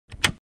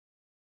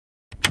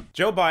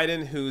Joe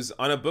Biden, who's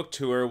on a book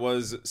tour,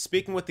 was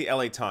speaking with the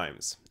LA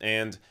Times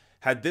and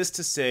had this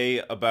to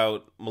say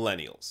about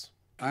millennials.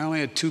 I only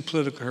had two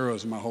political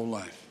heroes in my whole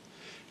life.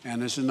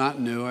 And this is not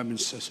new.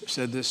 I've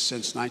said this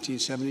since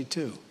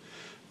 1972.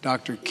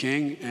 Dr.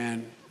 King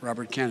and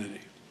Robert Kennedy.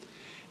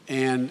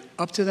 And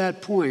up to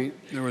that point,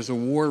 there was a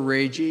war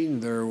raging.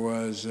 There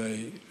was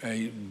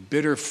a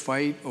bitter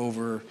fight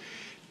over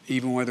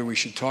even whether we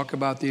should talk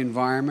about the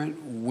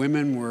environment.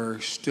 Women were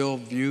still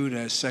viewed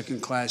as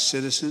second-class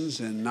citizens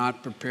and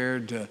not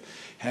prepared to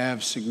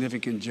have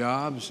significant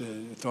jobs,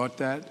 thought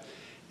that.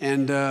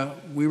 And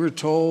we were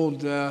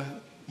told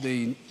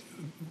the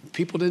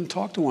people didn't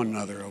talk to one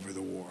another over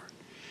the war.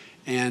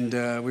 And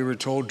we were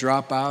told,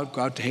 drop out,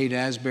 go out to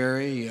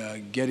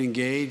Haight-Ashbury, get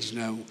engaged.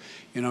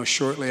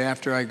 Shortly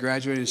after I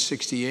graduated in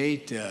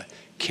 '68,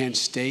 Kent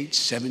State,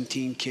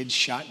 17 kids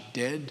shot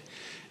dead.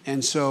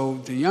 And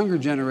so the younger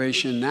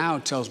generation now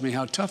tells me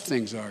how tough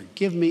things are.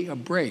 Give me a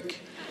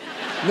break.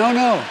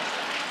 No.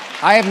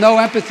 I have no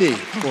empathy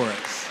for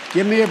it.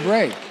 Give me a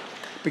break.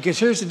 Because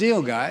here's the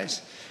deal,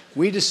 guys.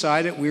 We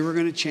decided we were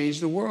going to change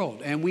the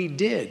world, and we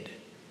did.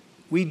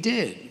 We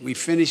did. We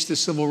finished the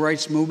civil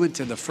rights movement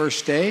to the first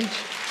stage.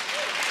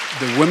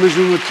 The women's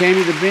movement came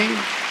into being.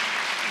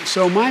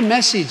 So my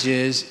message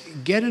is,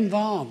 get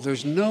involved.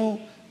 There's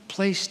no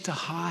place to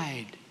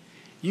hide.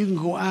 You can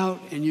go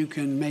out and you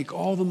can make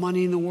all the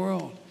money in the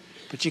world,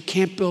 but you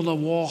can't build a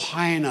wall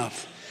high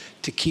enough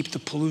to keep the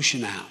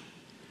pollution out.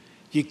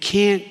 You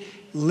can't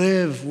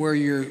live where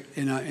you're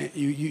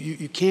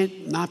you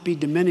can't not be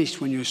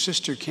diminished when your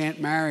sister can't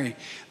marry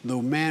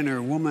the man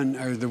or woman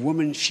or the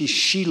woman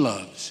she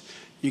loves.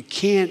 You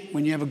can't,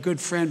 when you have a good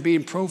friend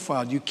being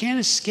profiled, you can't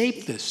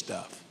escape this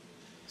stuff.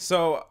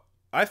 So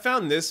I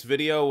found this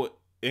video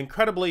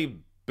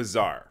incredibly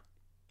bizarre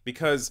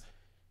because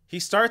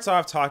he starts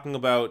off talking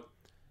about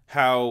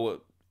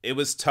how it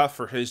was tough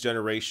for his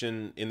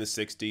generation in the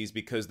 60s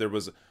because there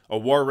was a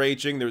war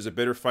raging, there was a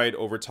bitter fight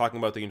over talking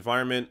about the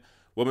environment,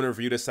 women were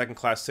viewed as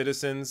second-class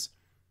citizens,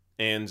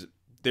 and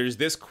there's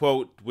this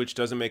quote which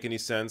doesn't make any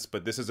sense,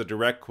 but this is a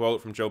direct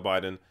quote from Joe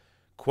Biden.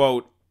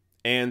 Quote,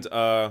 and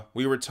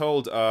we were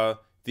told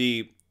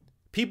the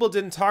people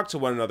didn't talk to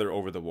one another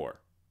over the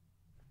war.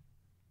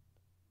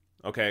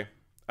 Okay,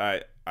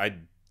 I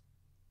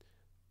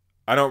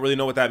don't really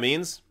know what that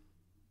means.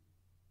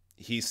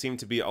 He seemed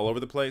to be all over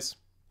the place.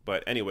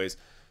 But anyways,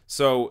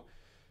 so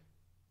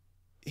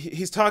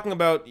he's talking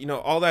about,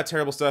 all that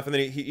terrible stuff. And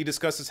then he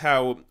discusses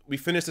how we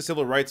finished the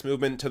civil rights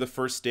movement to the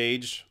first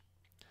stage.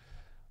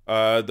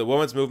 The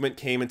women's movement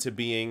came into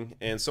being.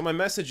 And so my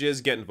message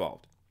is get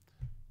involved.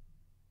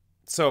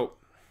 So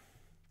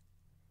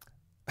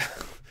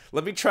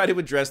let me try to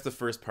address the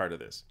first part of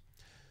this.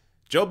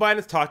 Joe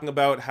Biden's talking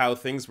about how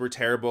things were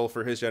terrible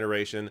for his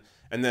generation.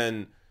 And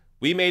then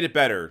we made it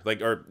better,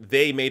 or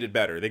they made it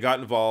better. They got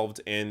involved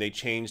and they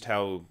changed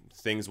how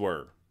things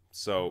were.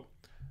 So,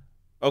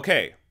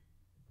 okay.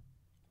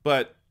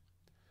 But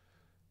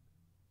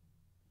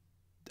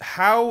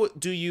how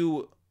do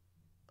you...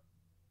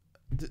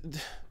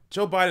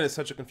 Joe Biden is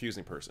such a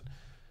confusing person.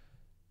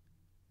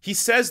 He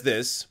says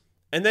this,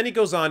 and then he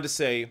goes on to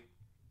say,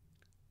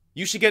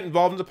 you should get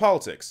involved into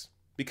politics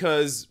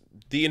because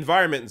the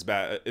environment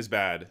is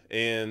bad,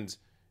 and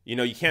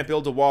you can't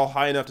build a wall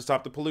high enough to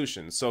stop the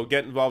pollution, so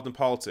get involved in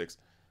politics.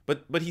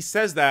 But he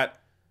says that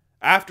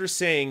after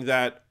saying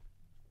that,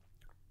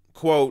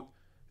 quote,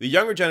 the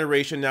younger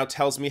generation now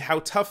tells me how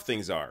tough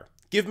things are.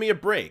 Give me a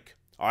break.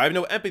 I have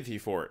no empathy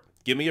for it.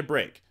 Give me a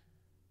break.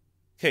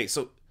 Okay,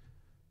 so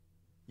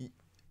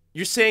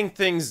you're saying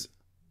things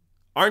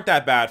aren't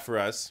that bad for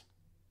us,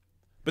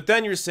 but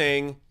then you're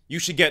saying you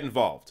should get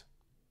involved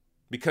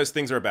because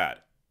things are bad.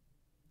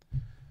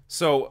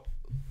 So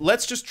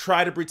let's just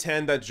try to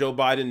pretend that Joe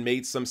Biden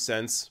made some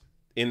sense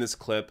in this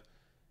clip,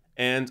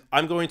 and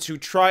I'm going to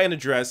try and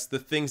address the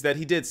things that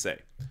he did say.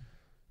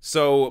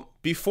 So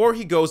before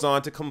he goes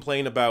on to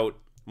complain about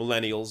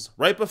millennials,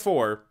 right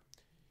before,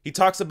 he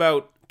talks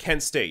about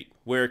Kent State,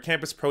 where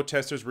campus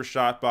protesters were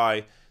shot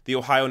by the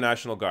Ohio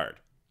National Guard.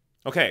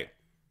 Okay,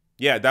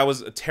 yeah, that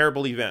was a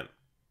terrible event,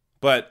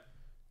 but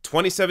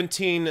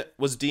 2017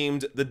 was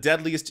deemed the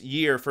deadliest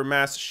year for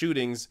mass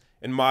shootings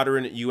in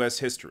modern U.S.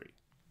 history.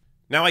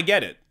 Now, I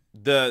get it.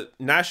 The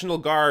National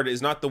Guard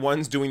is not the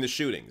ones doing the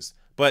shootings,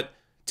 but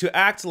to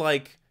act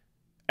like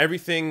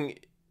everything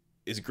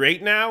is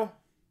great now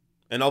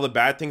and all the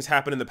bad things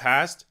happened in the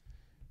past,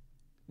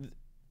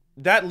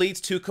 that leads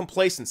to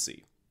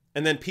complacency.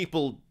 And then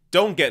people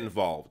don't get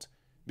involved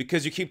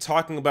because you keep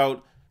talking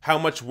about how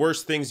much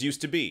worse things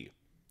used to be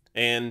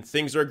and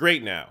things are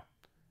great now.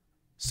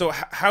 So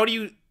how do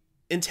you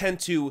intend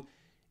to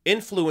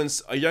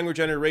influence a younger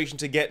generation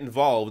to get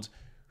involved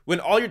when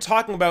all you're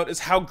talking about is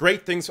how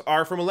great things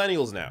are for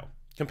millennials now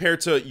compared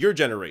to your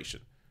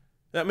generation?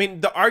 I mean,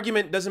 the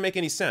argument doesn't make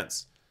any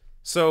sense.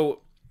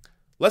 So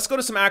let's go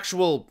to some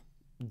actual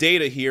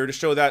data here to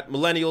show that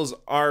millennials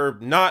are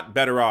not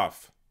better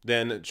off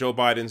than Joe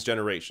Biden's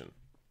generation.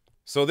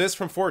 So this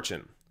from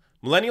Fortune.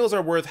 Millennials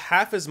are worth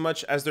half as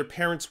much as their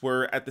parents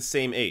were at the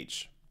same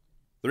age.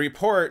 The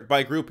report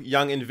by group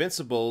Young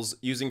Invincibles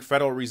using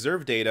Federal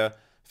Reserve data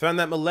found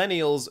that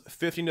millennials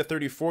 15 to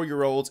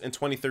 34-year-olds in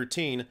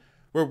 2013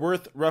 were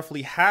worth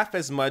roughly half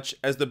as much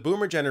as the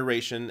boomer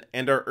generation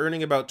and are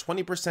earning about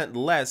 20%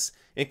 less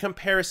in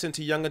comparison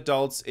to young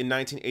adults in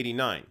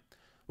 1989.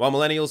 While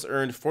millennials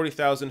earned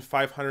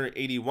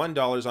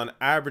 $40,581 on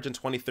average in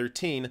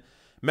 2013,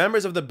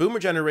 members of the boomer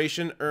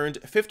generation earned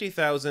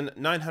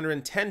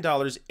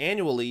 $50,910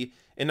 annually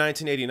in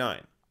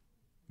 1989.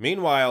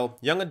 Meanwhile,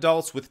 young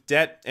adults with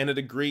debt and a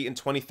degree in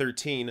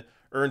 2013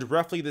 earned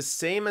roughly the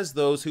same as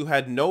those who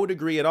had no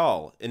degree at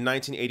all in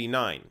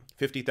 1989,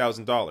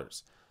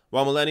 $50,000.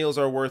 While millennials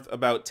are worth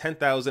about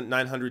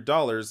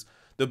 $10,900,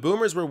 the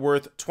boomers were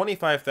worth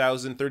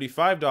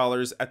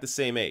 $25,035 at the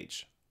same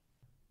age.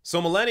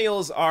 So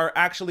millennials are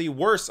actually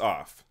worse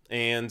off,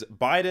 and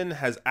Biden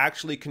has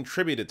actually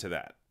contributed to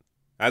that.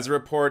 As a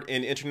report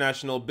in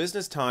International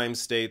Business Times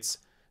states,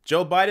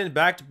 Joe Biden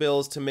backed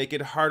bills to make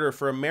it harder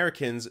for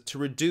Americans to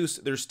reduce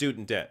their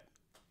student debt.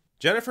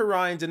 Jennifer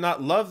Ryan did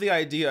not love the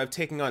idea of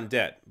taking on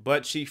debt,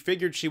 but she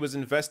figured she was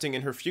investing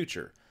in her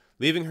future,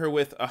 leaving her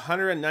with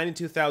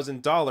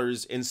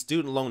 $192,000 in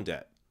student loan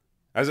debt.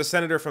 As a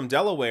senator from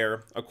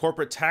Delaware, a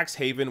corporate tax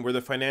haven where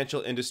the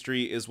financial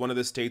industry is one of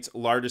the state's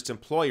largest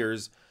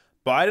employers,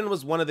 Biden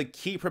was one of the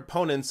key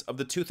proponents of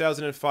the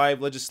 2005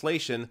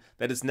 legislation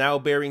that is now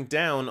bearing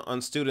down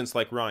on students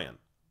like Ryan.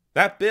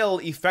 That bill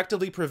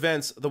effectively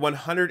prevents the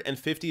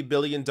 $150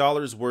 billion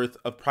worth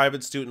of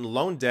private student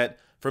loan debt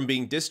from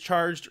being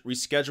discharged,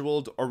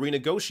 rescheduled, or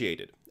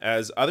renegotiated,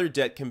 as other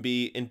debt can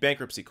be in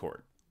bankruptcy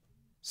court.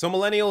 So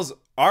millennials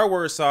are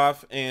worse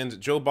off, and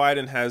Joe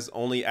Biden has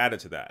only added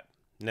to that.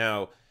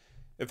 Now,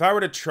 if I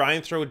were to try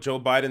and throw Joe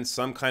Biden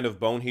some kind of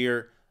bone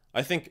here,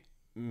 I think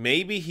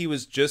maybe he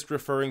was just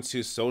referring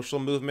to social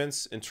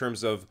movements in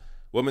terms of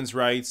women's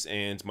rights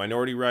and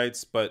minority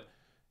rights, but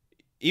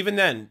even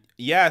then,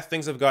 yeah,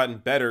 things have gotten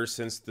better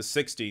since the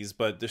 60s,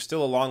 but there's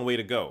still a long way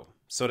to go.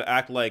 So to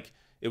act like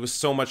it was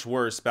so much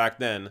worse back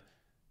then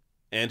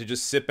and to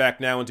just sit back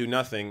now and do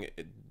nothing,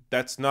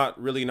 that's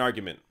not really an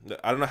argument.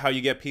 I don't know how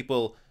you get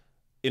people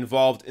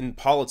involved in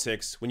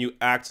politics when you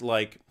act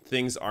like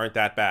things aren't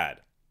that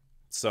bad.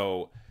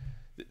 So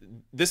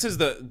this is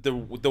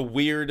the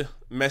weird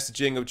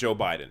messaging of Joe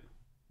Biden,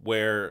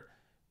 where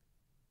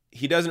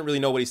he doesn't really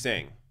know what he's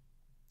saying.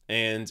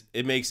 And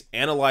it makes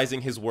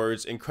analyzing his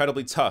words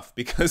incredibly tough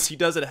because he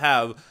doesn't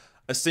have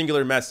a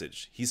singular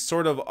message. He's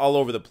sort of all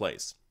over the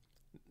place.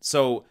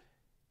 So,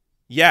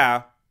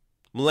 yeah,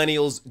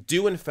 millennials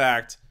do in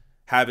fact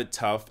have it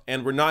tough,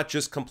 and we're not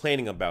just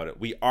complaining about it.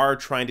 We are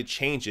trying to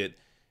change it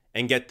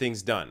and get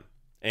things done.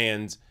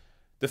 And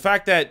the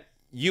fact that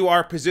you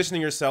are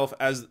positioning yourself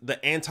as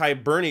the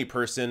anti-Bernie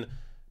person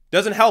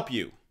doesn't help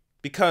you,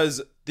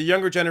 because the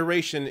younger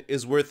generation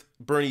is worth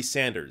Bernie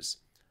Sanders.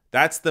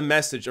 That's the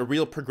message. A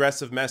real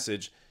progressive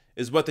message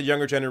is what the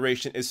younger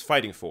generation is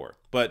fighting for.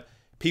 But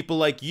people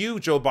like you,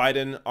 Joe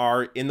Biden,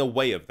 are in the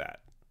way of that.